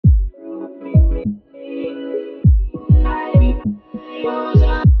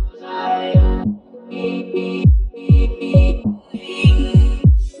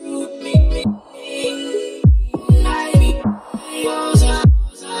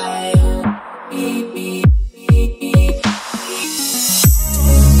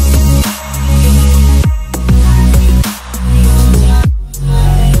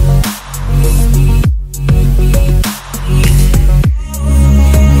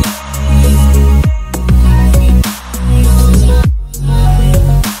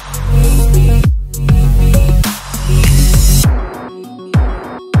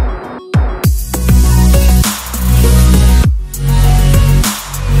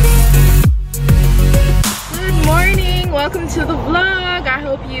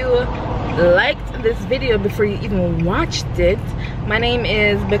hope you liked this video before you even watched it. My name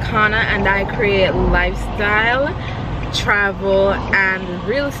is Bicana and I create lifestyle, travel, and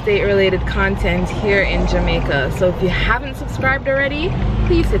real estate related content here in Jamaica. So if you haven't subscribed already,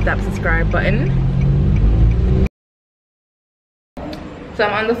 please hit that subscribe button. So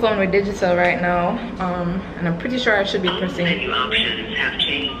I'm on the phone with Digital right now, and I'm pretty sure I should be pressing. Menu options have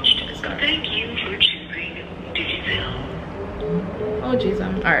changed. So thank you for choosing Digital. Oh geez,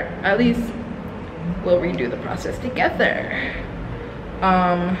 alright. At least we'll redo the process together.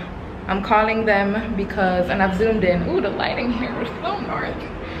 I'm calling them because, and I've zoomed in. Ooh, the lighting here is so north.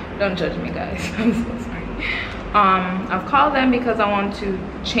 Don't judge me, guys. I'm so sorry. I've called them because I want to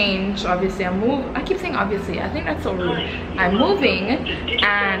change. Obviously, I keep saying obviously. I think that's so rude. I'm moving,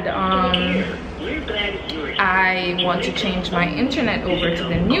 and I want to change my internet over to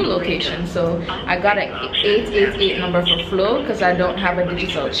the new location. So I got an 888 number for Flow because I don't have a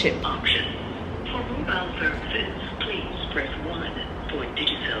digital chip. For mobile services, please press 1 for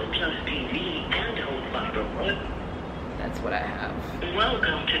Digital Plus TV and Home Fiber 1. That's what I have.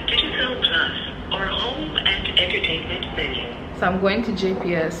 Welcome to Digital Plus, our home and entertainment venue. So I'm going to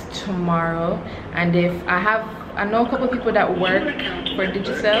JPS tomorrow, and if I know a couple of people that work for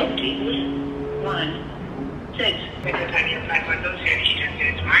Digital. 1 6.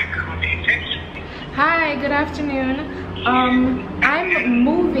 Hi, good afternoon. I'm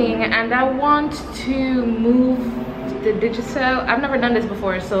moving and I want to move the Digital. I've never done this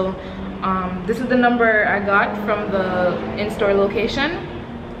before, so this is the number I got from the in-store location.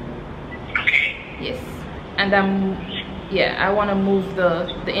 Okay. Yes, and I want to move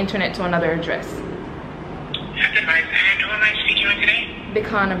the internet to another address. That's nice. And who am I speaking with today?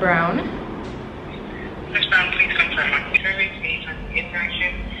 Bicana Brown. Ms. Brown, please confirm what service based on the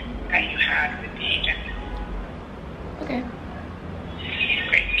interaction that you had with the agent. Okay.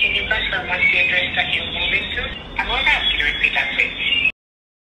 Great. Can you confirm what's the address that you're moving to? I'm going to ask you to repeat that, please.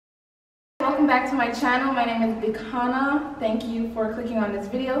 Welcome back to my channel. My name is Bicana. Thank you for clicking on this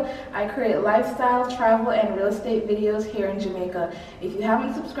video. I create lifestyle, travel, and real estate videos here in Jamaica. If you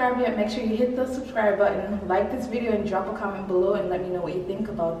haven't subscribed yet, make sure you hit the subscribe button, like this video, and drop a comment below and let me know what you think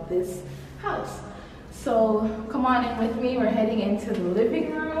about this house. So come on in with me. We're heading into the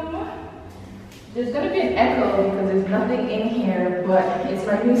living room. There's gonna be an echo because there's nothing in here, but it's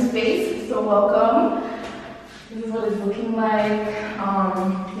my new space, so welcome. This is what it's looking like.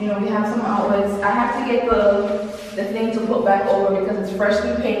 You know, we have some outlets. I have to get the thing to put back over because it's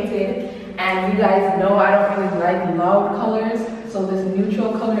freshly painted, and you guys know I don't really like loud colors, so this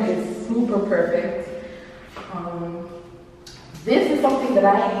neutral color is super perfect. This is something that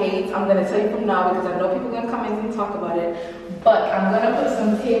I hate. I'm gonna tell you from now because I know people are gonna come in and talk about it. But I'm gonna put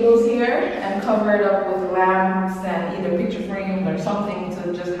some tables here and cover it up with lamps and either picture frames or something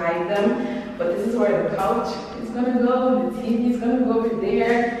to just hide them. But this is where the couch is gonna go, the TV is gonna go over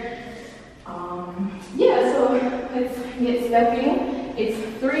there. Yeah, so let's get stepping. It's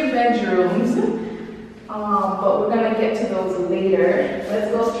 3 bedrooms, but we're gonna get to those later.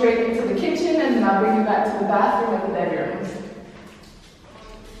 Let's go straight into the kitchen and then I'll bring you back to the bathroom and the bedrooms.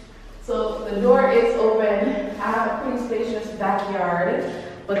 So the door is open. I have a pretty spacious backyard,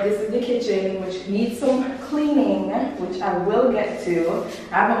 but this is the kitchen, which needs some cleaning, which I will get to.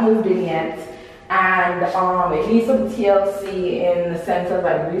 I haven't moved in yet, and it needs some TLC in the sense of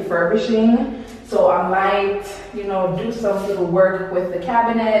like refurbishing. So I might, you know, do some little work with the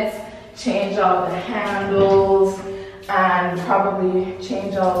cabinets, change out the handles, and probably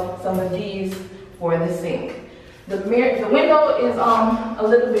change out some of these for the sink. The window is a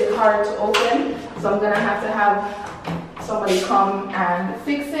little bit hard to open, so I'm gonna have to have somebody come and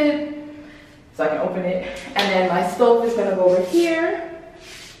fix it so I can open it. And then my stove is gonna go over here.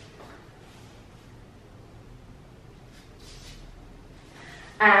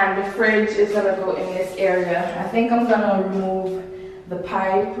 And the fridge is gonna go in this area. I think I'm gonna remove the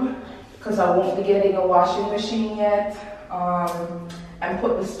pipe because I won't be getting a washing machine yet. And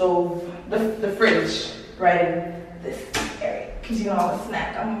put the stove, the fridge right in this area because you know I'm a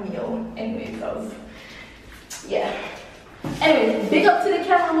snack, I'm a meal. Anyways, yeah. Anyways, big up to the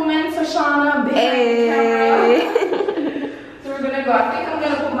camera woman, Sashana, big up to the camera. So we're gonna go. I think I'm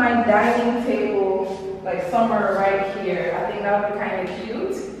gonna put my dining table like somewhere right here. I think that would be kind of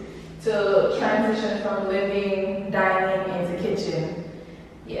cute to transition from living, dining into kitchen.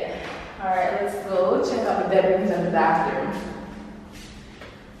 Yeah. All right, let's go check out the bedrooms and the bathroom.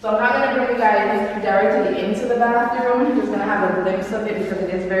 So I'm not gonna bring you guys directly into the bathroom. I'm just gonna have a glimpse of it because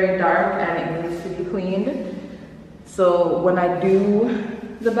it is very dark and it needs to be cleaned. So when I do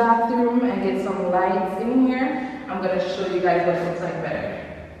the bathroom and get some lights in here, I'm gonna show you guys what it looks like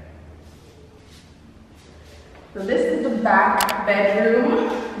better. So this is the back bedroom,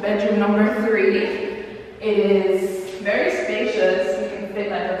 bedroom number 3. It is very spacious. You can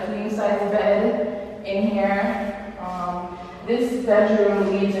fit like a queen size bed in here. This bedroom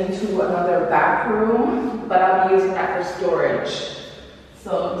leads into another back room, but I'll be using that for storage.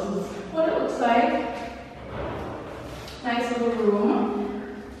 So this is what it looks like. Nice little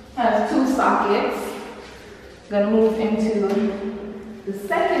room. Has 2 sockets. Gonna move into the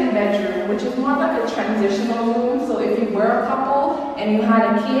second bedroom, which is more like a transitional room. So if you were a couple and you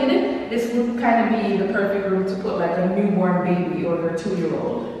had a kid, this would kind of be the perfect room to put like a newborn baby or your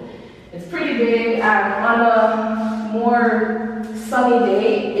 2-year-old. It's pretty big, and on a more sunny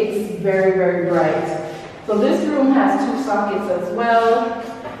day, it's very, very bright. So this room has 2 sockets as well.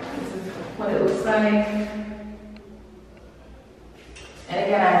 This is what it looks like. And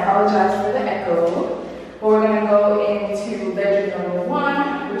again, I apologize for the echo. But we're gonna go into bedroom number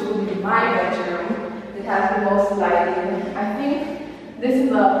 1, which will be my bedroom. It has the most lighting. I think this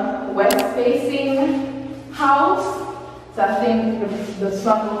is a west-facing house. So I think the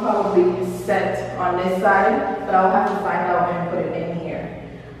sun will probably set on this side, but I'll have to find out and put it in here.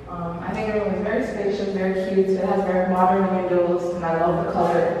 I think the room is very spacious, very cute. So it has very modern windows, and I love the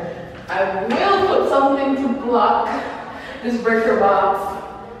color. I will put something to block this breaker box.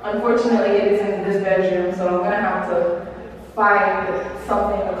 Unfortunately, it is in this bedroom, so I'm gonna have to find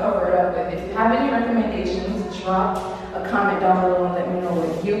something to cover it up with. If you have any recommendations, drop a comment down below and let me know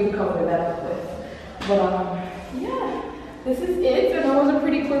what you would cover that up with. But yeah, this is it, and it was a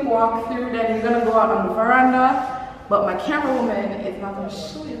pretty quick walkthrough. Then you're gonna go out on the veranda, but my camera woman is not gonna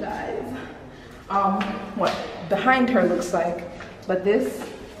show you guys what behind her looks like. But this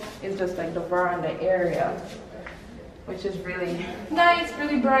is just like the veranda area, which is really nice,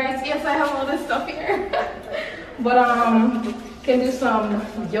 really bright. Yes, I have all this stuff here. But can do some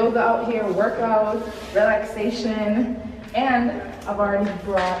yoga out here, workout, relaxation, and I've already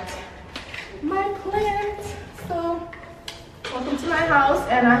brought my plant. So welcome to my house,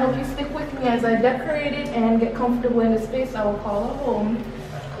 and I hope you stick with me as I decorate it and get comfortable in the space I will call a home.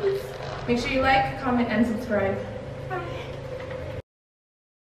 Please make sure you like, comment, and subscribe. Bye.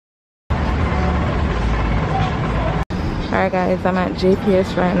 Alright guys, I'm at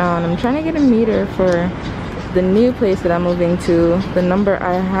JPS right now, and I'm trying to get a meter for the new place that I'm moving to. The number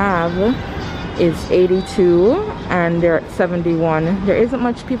I have is 82 and they're at 71. There isn't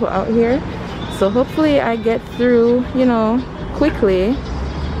much people out here, so hopefully I get through, you know, quickly.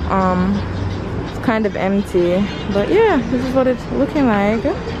 It's kind of empty, but yeah, this is what it's looking like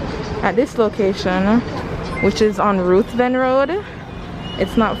at this location, which is on Ruthven Road.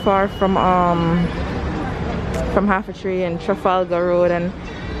 It's not far from Half a Tree and Trafalgar Road and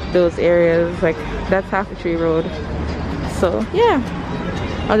those areas. Like, that's Half a Tree Road. So yeah,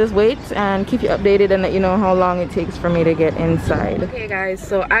 I'll just wait and keep you updated and let you know how long it takes for me to get inside. Okay guys,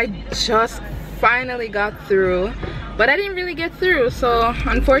 so I just finally got through, but I didn't really get through, so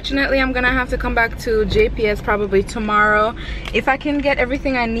unfortunately I'm gonna have to come back to JPS probably tomorrow. If I can get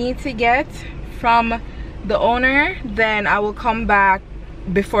everything I need to get from the owner, then I will come back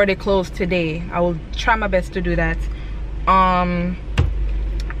before they close today. I will try my best to do that.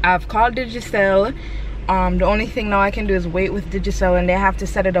 I've called Digicel. The only thing now I can do is wait with Digicel, and they have to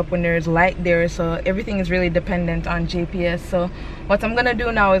set it up when there's light there, so everything is really dependent on JPS. So what I'm gonna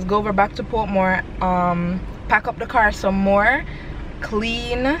do now is go over back to Portmore, pack up the car some more,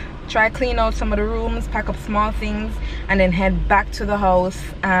 try clean out some of the rooms, pack up small things, and then head back to the house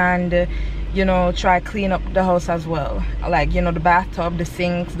and you know, try clean up the house as well, like, you know, the bathtub, the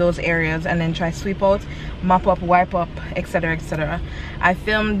sinks, those areas, and then try sweep out, mop up, wipe up, etc, etc. I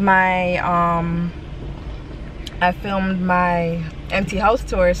filmed my empty house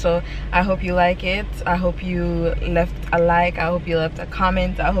tour, so I hope you like it. I hope you left a like, I hope you left a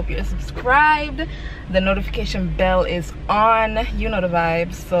comment, I hope you're subscribed. The notification bell is on, you know the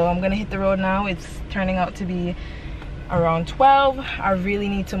vibes. So I'm gonna hit the road now. It's turning out to be around 12. I really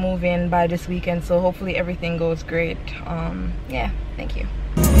need to move in by this weekend, so hopefully everything goes great. Yeah, thank you.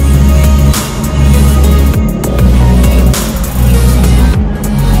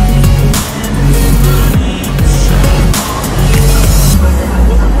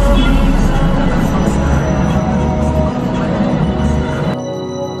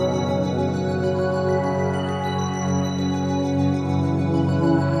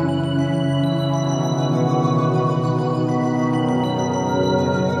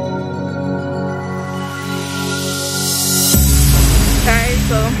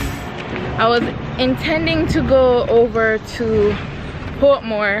 I was intending to go over to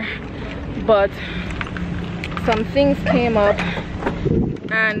Portmore, but some things came up,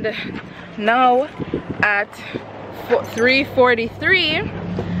 and now at 3:43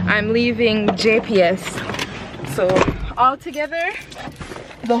 I'm leaving JPS. So altogether,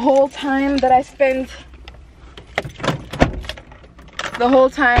 the whole time that I spent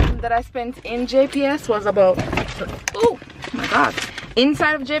in JPS was about, oh my god,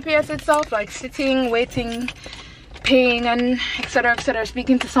 inside of JPS itself, like sitting, waiting, paying, and etc.,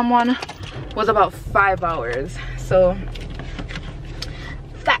 speaking to someone, was about 5 hours. So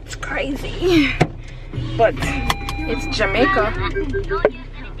that's crazy. But it's Jamaica.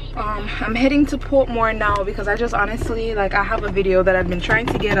 I'm heading to Portmore now because I just honestly, like, I have a video that I've been trying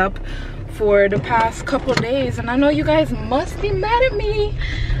to get up for the past couple days, and I know you guys must be mad at me,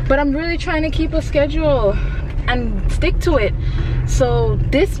 but I'm really trying to keep a schedule and stick to it. So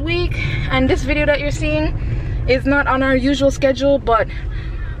this week, and this video that you're seeing is not on our usual schedule, but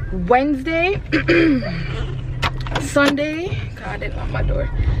Wednesday, Sunday, God, I didn't lock my door.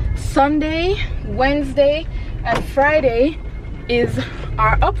 Sunday, Wednesday, and Friday is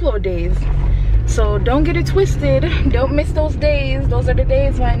our upload days. So don't get it twisted, don't miss those days. Those are the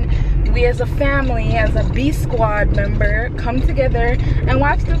days when we as a family, as a B Squad member, come together and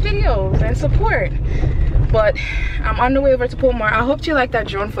watch the videos and support. But I'm on the way over to Portmore. I hope you like that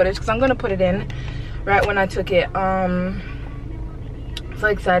drone footage because I'm gonna put it in right when I took it. So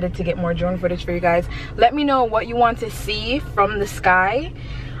excited to get more drone footage for you guys. Let me know what you want to see from the sky.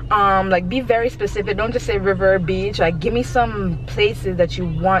 Like, be very specific. Don't just say river, beach. Like, give me some places that you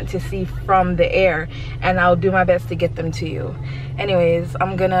want to see from the air, and I'll do my best to get them to you. Anyways,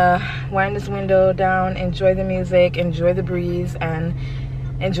 I'm gonna wind this window down, enjoy the music, enjoy the breeze, and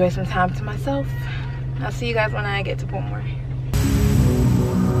enjoy some time to myself. I'll see you guys when I get to Portmore.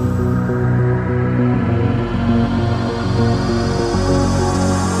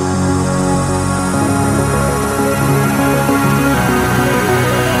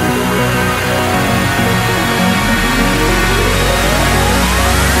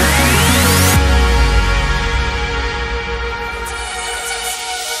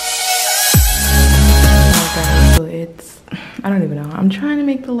 I don't even know. I'm trying to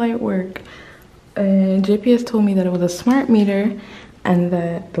make the light work. JPS told me that it was a smart meter and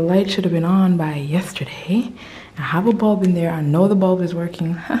that the light should have been on by yesterday. I have a bulb in there. I know the bulb is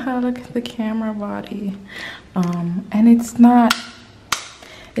working. Look at the camera body. And it's not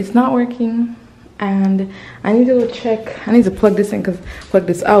working. And I need to go check. I need to plug this in, because plug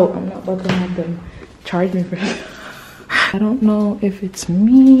this out. I'm not about to have them charge me for it. I don't know if it's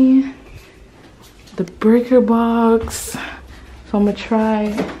me, the breaker box. So I'm gonna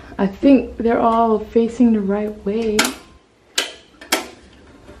try. I think they're all facing the right way.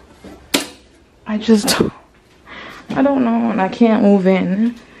 I don't know, and I can't move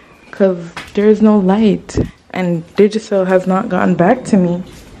in because there's no light, and Digicel has not gotten back to me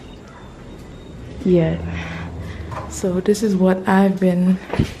yet. So this is what I've been,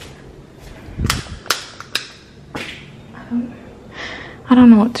 I don't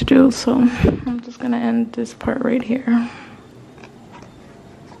know what to do, so I'm just gonna end this part right here.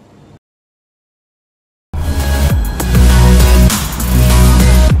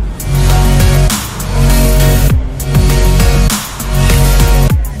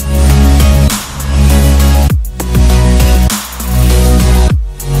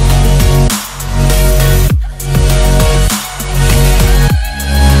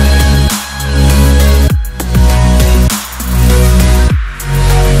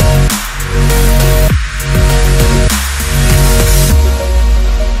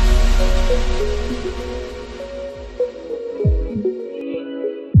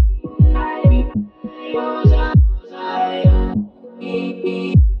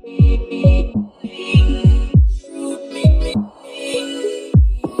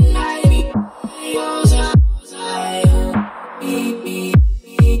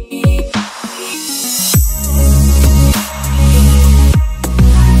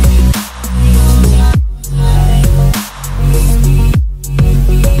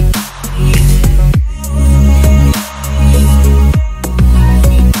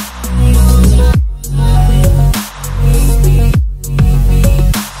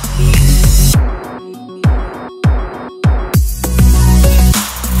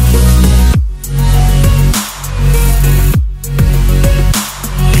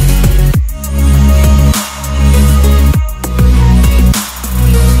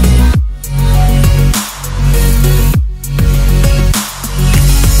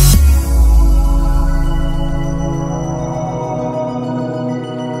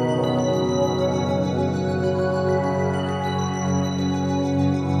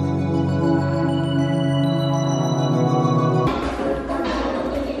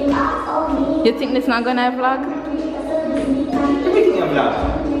 You think it's not gonna vlog? Everything a vlog.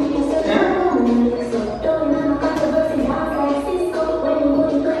 Yeah?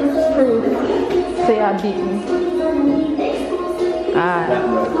 Say I beat me.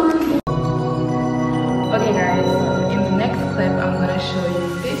 Okay guys, in the next clip I'm gonna show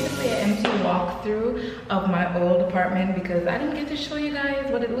you basically an empty walkthrough of my old apartment because I didn't get to show you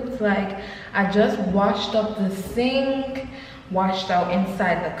guys what it looks like. I just washed up the sink, washed out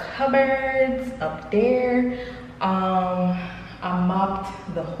inside the cupboards up there. I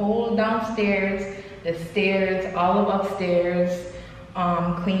mopped the whole downstairs, the stairs, all of upstairs,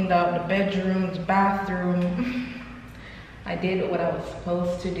 cleaned out the bedrooms, bathroom. I did what I was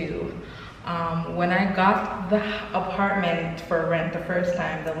supposed to do. When I got the apartment for rent the first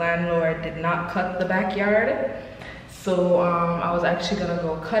time, the landlord did not cut the backyard. So I was actually gonna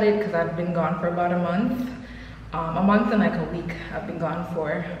go cut it because I've been gone for about a month and like a week I've been gone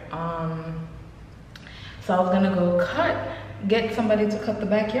for. So I was gonna go get somebody to cut the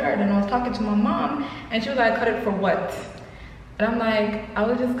backyard, and I was talking to my mom and she was like, cut it for what? And I'm like, I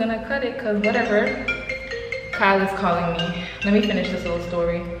was just gonna cut it because whatever. Kyle is calling me. Let me finish this little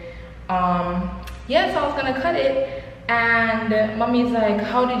story. Yeah, so I was gonna cut it and mommy's like,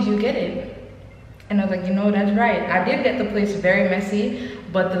 how did you get it? And I was like, you know, that's right. I did get the place very messy,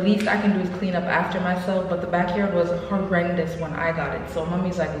 but the least I can do is clean up after myself, but the backyard was horrendous when I got it. So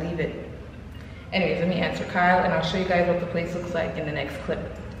mommy's like, leave it. Anyways, let me answer Kyle and I'll show you guys what the place looks like in the next clip.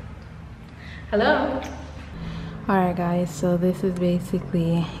 Hello. Alright guys, so this is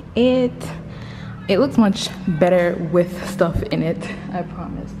basically it. It looks much better with stuff in it, I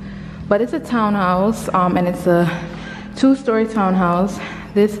promise. But it's a townhouse, and it's a 2-story townhouse.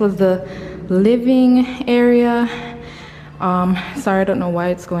 This was the living area. Sorry, I don't know why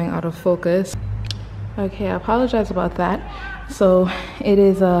it's going out of focus. Okay, I apologize about that. So it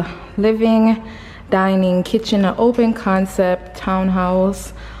is a living, dining, kitchen, an open concept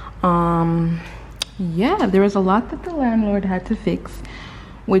townhouse. Yeah, there was a lot that the landlord had to fix,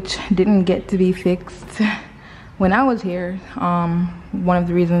 which didn't get to be fixed when I was here. One of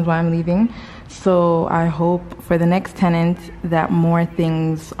the reasons why I'm leaving. So I hope for the next tenant that more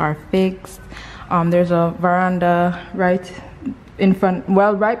things are fixed. There's a veranda right in front,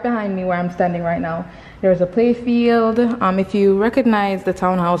 well, right behind me where I'm standing right now. There's a play field. If you recognize the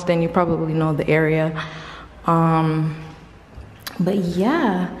townhouse, then you probably know the area. But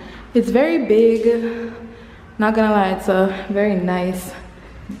yeah, it's very big. Not gonna lie, it's a very nice,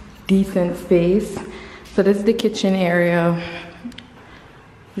 decent space. So this is the kitchen area.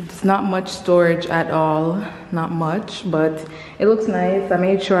 It's not much storage at all, not much, but it looks nice. I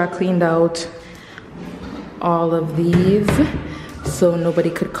made sure I cleaned out all of these so nobody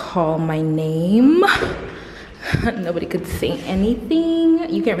could call my name. Nobody could say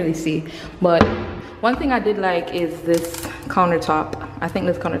anything. You can't really see, but one thing I did like is this countertop. I think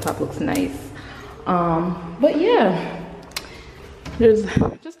this countertop looks nice. But yeah, there's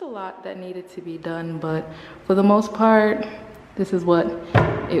just a lot that needed to be done, but for the most part, this is what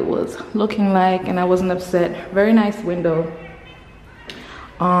it was looking like, and I wasn't upset. Very nice window.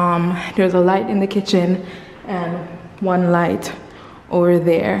 There's a light in the kitchen and one light over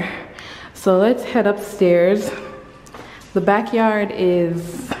there. So let's head upstairs. The backyard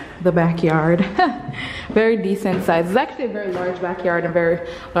is the backyard. Very decent size. It's actually a very large backyard and very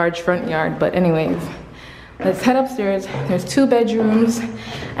large front yard, but anyways, let's head upstairs. There's 2 bedrooms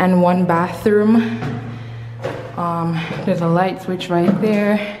and 1 bathroom. There's a light switch right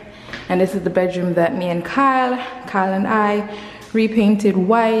there, and this is the bedroom that me and Kyle and I repainted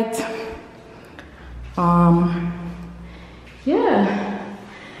white. Yeah,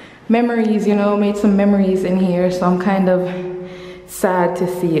 memories, you know, made some memories in here, so I'm kind of sad to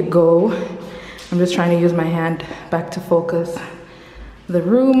see it go. I'm just trying to use my hand back to focus the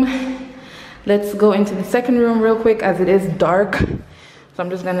room. Let's go into the second room real quick as it is dark. So I'm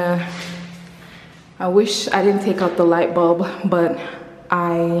just gonna, I wish I didn't take out the light bulb, but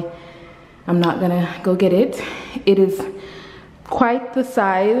I'm not gonna go get it. It is quite the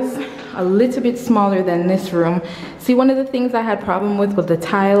size, a little bit smaller than this room. See, one of the things I had problem with was the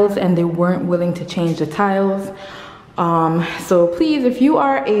tiles, and they weren't willing to change the tiles. So please, if you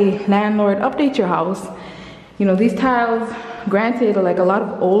are a landlord, update your house. You know, these tiles, granted, like a lot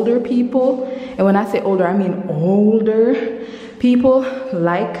of older people, and when I say older, I mean older people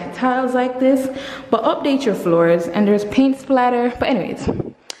like tiles like this, but update your floors. And there's paint splatter, but anyways.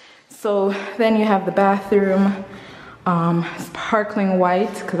 So then you have the bathroom, sparkling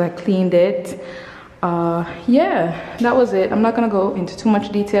white because I cleaned it. Yeah, that was it. I'm not gonna go into too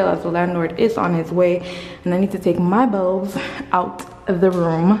much detail as the landlord is on his way, and I need to take my bulbs out of the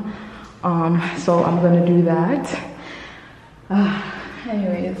room. So I'm gonna do that.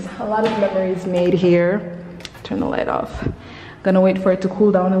 Anyways, a lot of memories made here. Turn the light off. Gonna wait for it to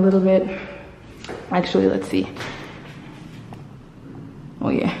cool down a little bit. Actually, let's see. Oh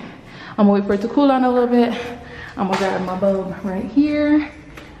yeah, I'm gonna wait for it to cool down a little bit. I'm gonna grab my bulb right here.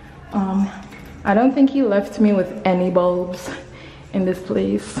 I don't think he left me with any bulbs in this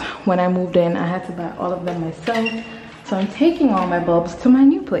place. When I moved in, I had to buy all of them myself. So I'm taking all my bulbs to my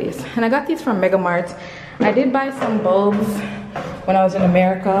new place. And I got these from Mega Mart. I did buy some bulbs when I was in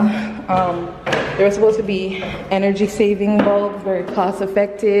America. They were supposed to be energy saving bulbs, very cost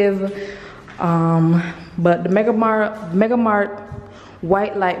effective. But the Mega Mart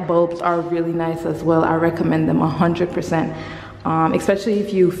white light bulbs are really nice as well. I recommend them 100%. Especially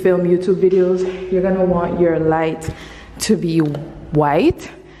if you film YouTube videos, you're gonna want your light to be white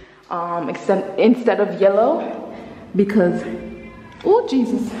instead of yellow, because oh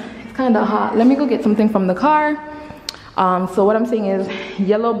Jesus, it's kind of hot. Let me go get something from the car. So what I'm saying is,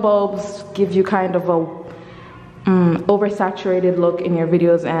 yellow bulbs give you kind of a oversaturated look in your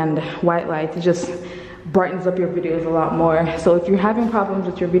videos, and white light just brightens up your videos a lot more. So if you're having problems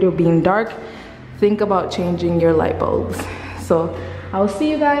with your video being dark, think about changing your light bulbs. So I'll see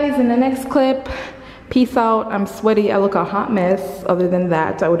you guys in the next clip. Peace out. I'm sweaty. I look a hot mess. Other than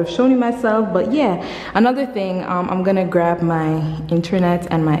that, I would have shown you myself. But yeah, another thing, I'm gonna grab my internet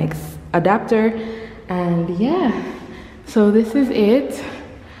and my adapter, and yeah, so this is it.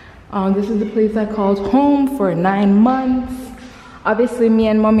 This is the place I called home for 9 months. Obviously, me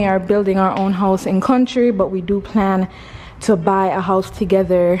and mommy are building our own house in country, but we do plan to buy a house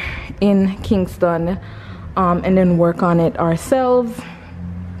together in Kingston, and then work on it ourselves.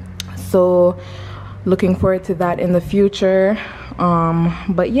 So looking forward to that in the future.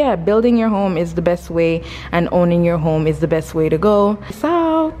 But yeah, building your home is the best way, and owning your home is the best way to go. Peace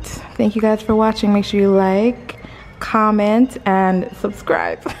out. Thank you guys for watching. Make sure you like, comment, and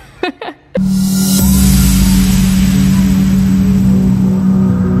subscribe.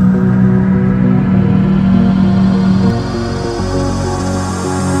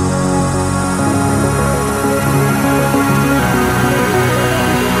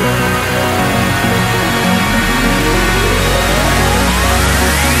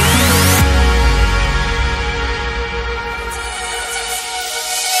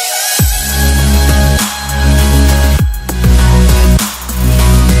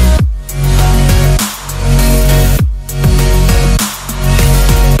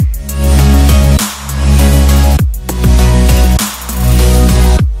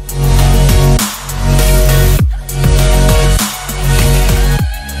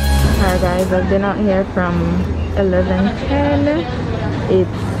 I've been out here from 11:10.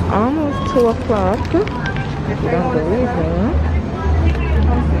 It's almost 2 o'clock. If you don't believe me.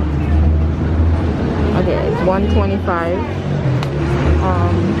 Okay, it's 1:25.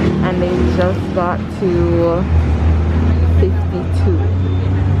 And they just got to 52.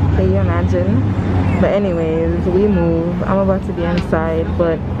 Can you imagine? But anyways, we move. I'm about to be inside,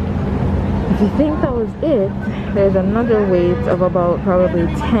 but if you think that was it, there's another wait of about probably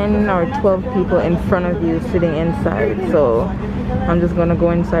 10 or 12 people in front of you sitting inside. So I'm just gonna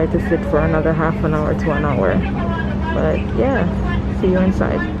go inside to sit for another half an hour to an hour. But yeah, see you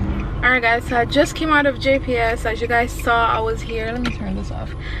inside. Alright guys, so I just came out of JPS. As you guys saw, I was here. Let me turn this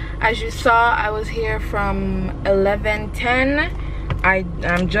off. As you saw, I was here from 11:10.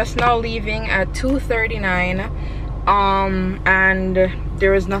 I'm just now leaving at 2:39. And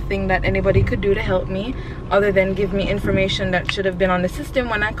there was nothing that anybody could do to help me other than give me information that should have been on the system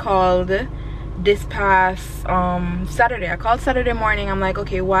when I called this past Saturday. I called Saturday morning. I'm like,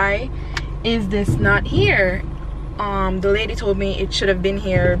 okay, why is this not here? The lady told me it should have been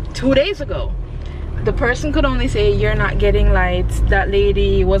here 2 days ago. The person could only say you're not getting lights, that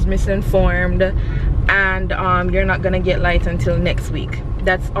lady was misinformed, and you're not gonna get lights until next week.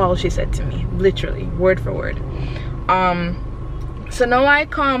 That's all she said to me, literally word for word. So now I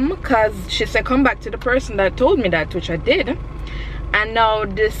come because she said come back to the person that told me that, which I did. And now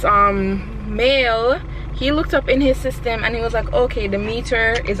this male, he looked up in his system and he was like, okay, the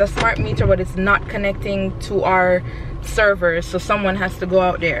meter is a smart meter, but it's not connecting to our servers, so someone has to go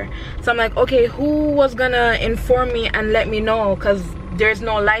out there. So I'm like, okay, who was gonna inform me and let me know? Because there's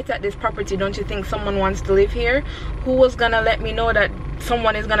no light at this property. Don't you think someone wants to live here? Who was gonna let me know that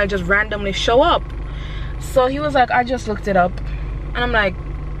someone is gonna just randomly show up? So he was like, I just looked it up. And I'm like,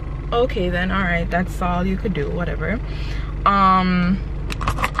 okay then, all right, that's all you could do, whatever.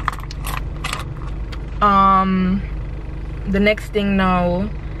 The next thing now,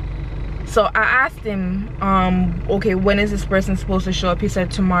 So I asked him, okay, when is this person supposed to show up? He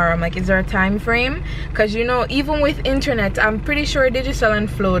said tomorrow. I'm like, is there a time frame? Because you know, even with internet, I'm pretty sure Digicel and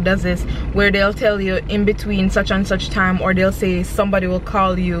Flow does this, where they'll tell you in between such and such time, or they'll say somebody will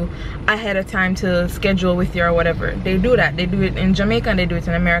call you ahead of time to schedule with you or whatever. They do that. They do it in Jamaica and they do it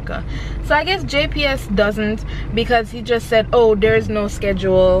in America. So I guess JPS doesn't, because he just said, oh, there is no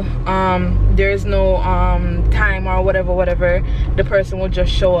schedule, there is no time or whatever, the person will just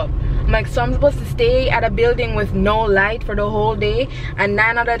show up. I'm like, so I'm supposed to stay at a building with no light for the whole day, and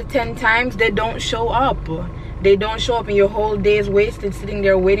 9 out of 10 times they don't show up. They don't show up, and your whole day is wasted sitting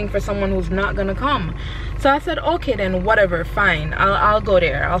there waiting for someone who's not gonna come. So I said, okay then, whatever, fine, I'll go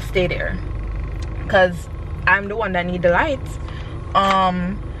there, I'll stay there, because I'm the one that need the lights.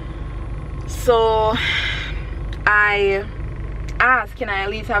 So I asked, can I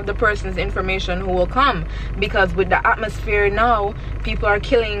at least have the person's information who will come, because with the atmosphere now, people are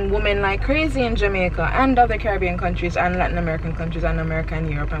killing women like crazy in Jamaica and other Caribbean countries and Latin American countries and America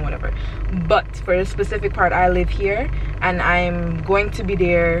and Europe and whatever. But for the specific part, I live here and I'm going to be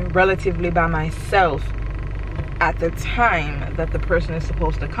there relatively by myself at the time that the person is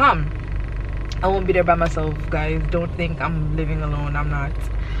supposed to come. I won't be there by myself, guys. Don't think I'm living alone, I'm not.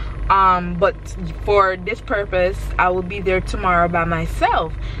 But for this purpose, I will be there tomorrow by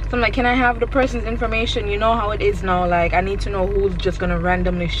myself. So I'm like, can I have the person's information? You know how it is now, like I need to know who's just gonna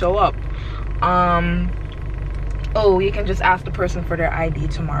randomly show up. Oh, you can just ask the person for their ID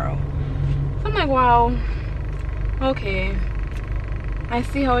tomorrow. So I'm like, wow, okay, I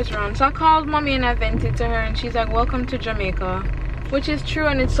see how it's run. So I called mommy and I vented to her, and she's like, welcome to Jamaica, which is true,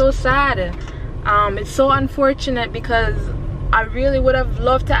 and it's so sad. It's so unfortunate, because I really would have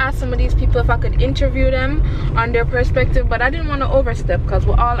loved to ask some of these people if I could interview them on their perspective, but I didn't want to overstep because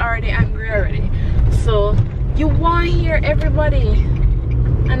we're all already angry already. So you want to hear everybody,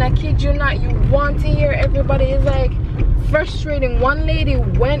 and I kid you not, you want to hear everybody. It's like frustrating. One lady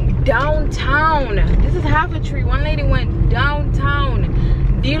went downtown. This is half a tree. One lady went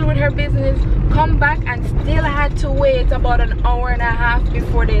downtown, deal with her business, come back, and still had to wait about an hour and a half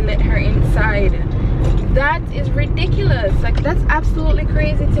before they let her inside. That is ridiculous. Like, that's absolutely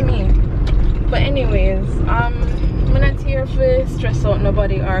crazy to me. But anyways, I'm not here for stress out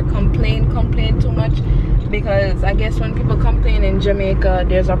nobody or complain too much, because I guess when people complain in Jamaica,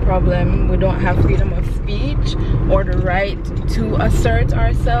 there's a problem. We don't have freedom of speech or the right to assert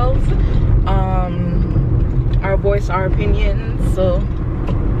ourselves, our voice, our opinions. So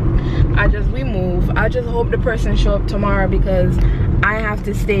I just hope the person show up tomorrow, because I have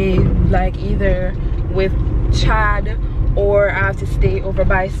to stay like either with Chad or I have to stay over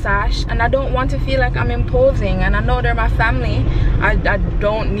by Sash, and I don't want to feel like I'm imposing, and I know they're my family. I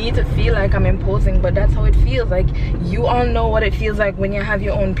don't need to feel like I'm imposing, but that's how it feels. Like, you all know what it feels like when you have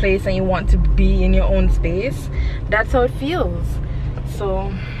your own place and you want to be in your own space. That's how it feels.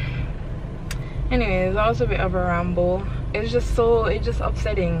 So anyways, that was a bit of a ramble. It's just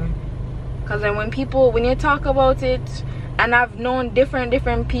upsetting, because then when you talk about it, and I've known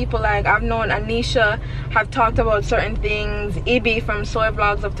different people, like I've known Anisha have talked about certain things, Ibi from Soy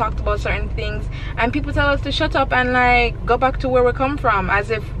Vlogs have talked about certain things, and people tell us to shut up and like go back to where we come from, as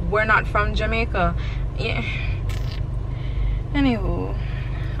if we're not from Jamaica. Yeah. Anywho,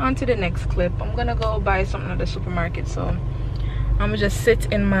 on to the next clip. I'm gonna go buy something at the supermarket, so I'm gonna just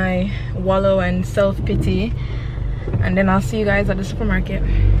sit in my wallow and self-pity, and then I'll see you guys at the supermarket.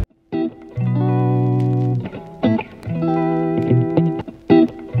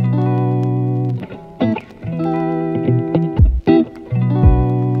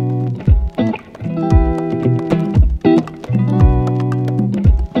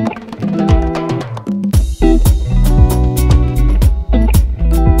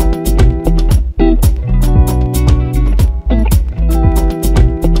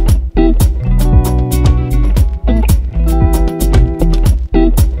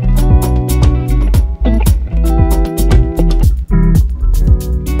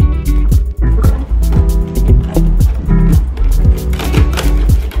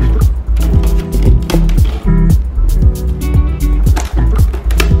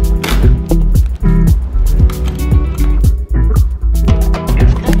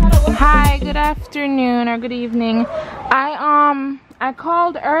 Good evening. I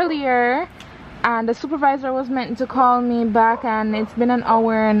called earlier and the supervisor was meant to call me back, and it's been an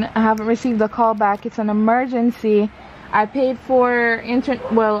hour and I haven't received a call back. It's an emergency. I paid for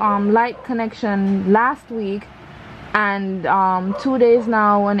light connection last week, and 2 days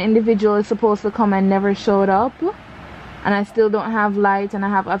now an individual is supposed to come and never showed up, and I still don't have light and I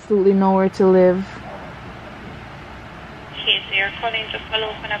have absolutely nowhere to live. He's here. calling to follow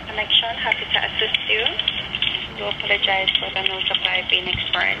up on a connection. Happy to assist you. Do apologize for the no supply being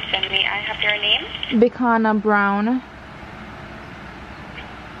experienced. And may I have your name? Bicana Brown.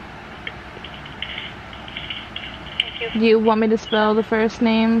 Thank you. Do you want me to spell the first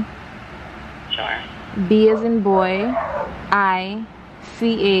name? Sure. B as in boy, I-C-A-N-A,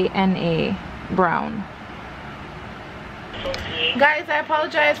 Brown. Guys, I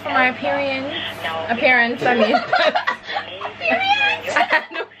apologize for my appearance.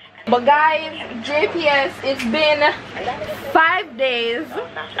 But guys, JPS, it's been 5 days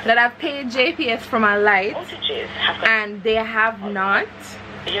that I've paid JPS for my lights, and they have not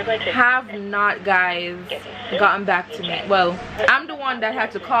guys gotten back to me. Well, I'm the one that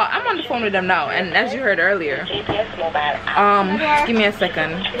had to call. I'm on the phone with them now, and as you heard earlier, give me a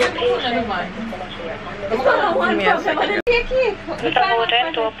second. Mr.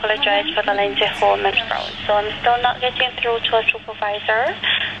 Bowden, to apologize for the lengthy hold, Ms. Brown. So I'm still not getting through to a supervisor.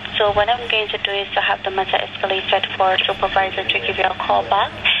 So what I'm going to do is to have the matter escalated for a supervisor to give you a call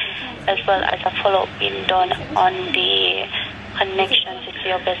back, as well as a follow-up being done on the connections to see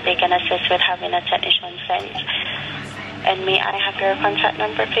how best they can assist with having a technician sent. And may I have your contact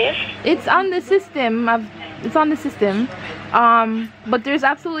number, please? It's on the system. It's on the system. But there's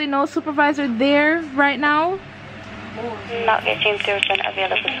absolutely no supervisor there right now. Not getting through to an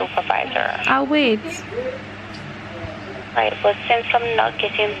available supervisor. I'll wait. Right, but since I'm not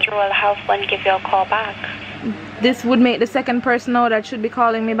getting through, I'll have one give you a call back. This would make the second person know that should be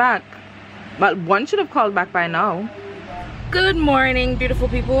calling me back. But one should have called back by now. Good morning, beautiful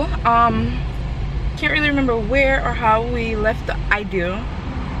people. Can't really remember where or how we left the I do.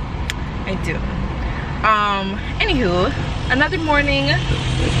 Anywho, another morning,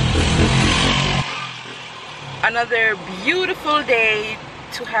 another beautiful day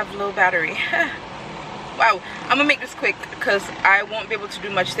to have low battery. Wow, I'm gonna make this quick because I won't be able to do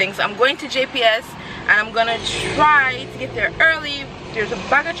much things. I'm going to JPS and I'm gonna try to get there early. There's a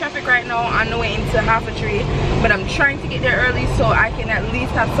bag of traffic right now on the way into Half-a-Tree, but I'm trying to get there early so I can at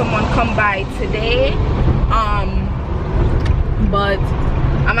least have someone come by today. But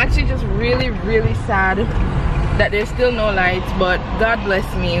I'm actually just really sad that there's still no lights, but God bless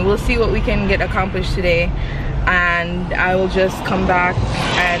me. We'll see what we can get accomplished today, and I will just come back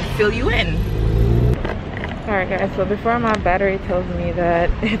and fill you in. Alright guys, so before my battery tells me that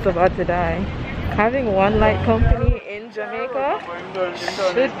it's about to die, having one light company in Jamaica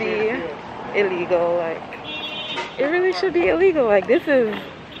should be illegal. Like, it really should be illegal. Like, this is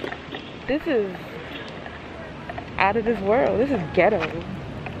out of this world. This is ghetto.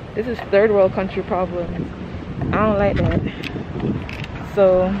 This is third world country problems. I don't like that.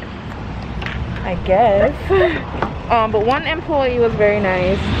 So I guess but one employee was very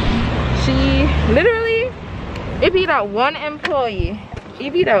nice. She literally, it be that one employee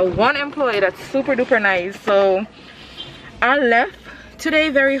that's super duper nice. So I left today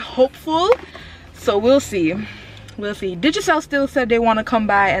very hopeful, so we'll see. Digicel still said they want to come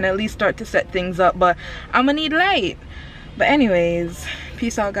by and at least start to set things up, but I'm gonna need light. But anyways,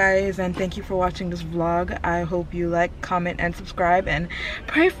 peace out guys, and thank you for watching this vlog. I hope you like, comment, and subscribe, and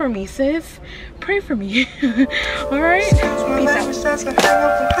pray for me, sis. Pray for me. All right, peace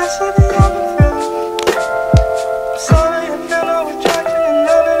out.